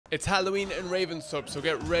It's Halloween in Ravensthorpe, so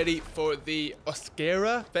get ready for the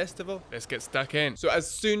Oskoreia Festival. Let's get stuck in. So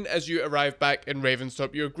as soon as you arrive back in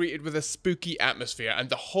Ravensthorpe, you're greeted with a spooky atmosphere, and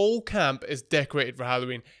the whole camp is decorated for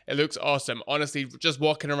Halloween. It looks awesome. Honestly, just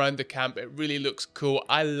walking around the camp, it really looks cool.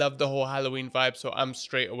 I love the whole Halloween vibe, so I'm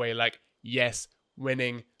straight away like, yes,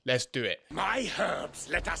 winning. Let's do it. My herbs,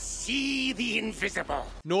 let us see the invisible.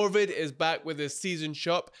 Norvid is back with his season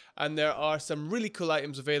shop, and there are some really cool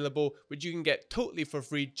items available which you can get totally for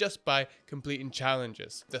free just by completing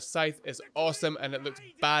challenges. The scythe is awesome and it looks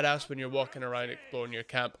badass when you're walking around exploring your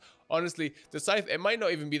camp. Honestly, the scythe, it might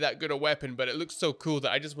not even be that good a weapon, but it looks so cool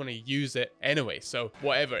that I just want to use it anyway. So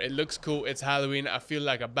whatever, it looks cool, it's Halloween, I feel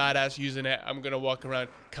like a badass using it. I'm gonna walk around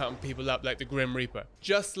cutting people up like the Grim Reaper.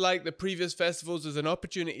 Just like the previous festivals, there's an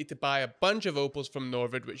opportunity to buy a bunch of opals from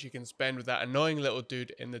Norvid, which you can spend with that annoying little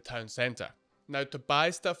dude in the town centre. Now, to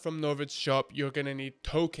buy stuff from Norvid's shop, you're going to need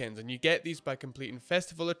tokens, and you get these by completing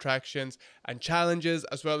festival attractions and challenges,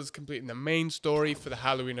 as well as completing the main story for the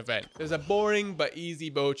Halloween event. There's a boring but easy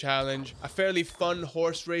bow challenge, a fairly fun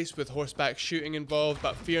horse race with horseback shooting involved,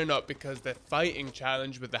 but fear not, because the fighting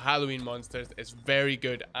challenge with the Halloween monsters is very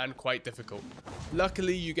good and quite difficult.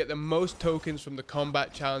 Luckily, you get the most tokens from the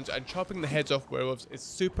combat challenge, and chopping the heads off werewolves is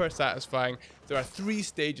super satisfying. There are 3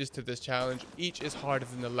 stages to this challenge, each is harder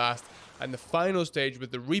than the last, and the final stage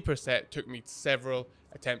with the Reaper set took me several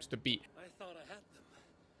attempts to beat. I thought I had them.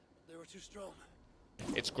 They were too strong.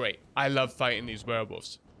 It's great. I love fighting these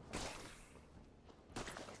werewolves.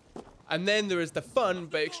 And then there is the fun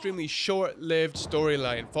but extremely short-lived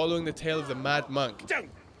storyline following the tale of the Mad Monk.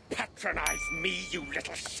 Don't patronize me, you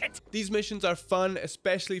little shit. These missions are fun,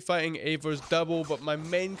 especially fighting Eivor's double, but my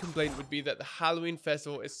main complaint would be that the Halloween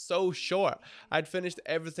festival is so short. I'd finished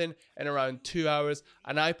everything in around 2 hours,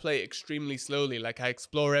 and I play extremely slowly. Like, I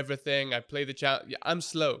explore everything, I play the challenge. Yeah, I'm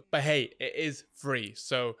slow. But hey, it is free,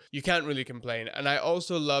 so you can't really complain. And I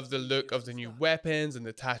also love the look of the new weapons and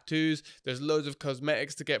the tattoos. There's loads of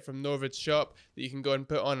cosmetics to get from Norvid's shop that you can go and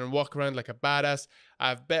put on and walk around like a badass. I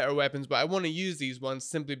have better weapons, but I want to use these ones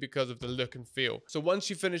simply because of the look and feel. So once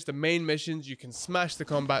you finish the main missions, you can smash the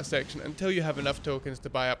combat section until you have enough tokens to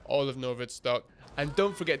buy up all of Norvid's stock. And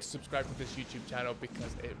don't forget to subscribe to this YouTube channel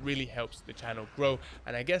because it really helps the channel grow.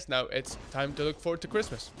 And I guess now it's time to look forward to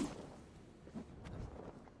Christmas.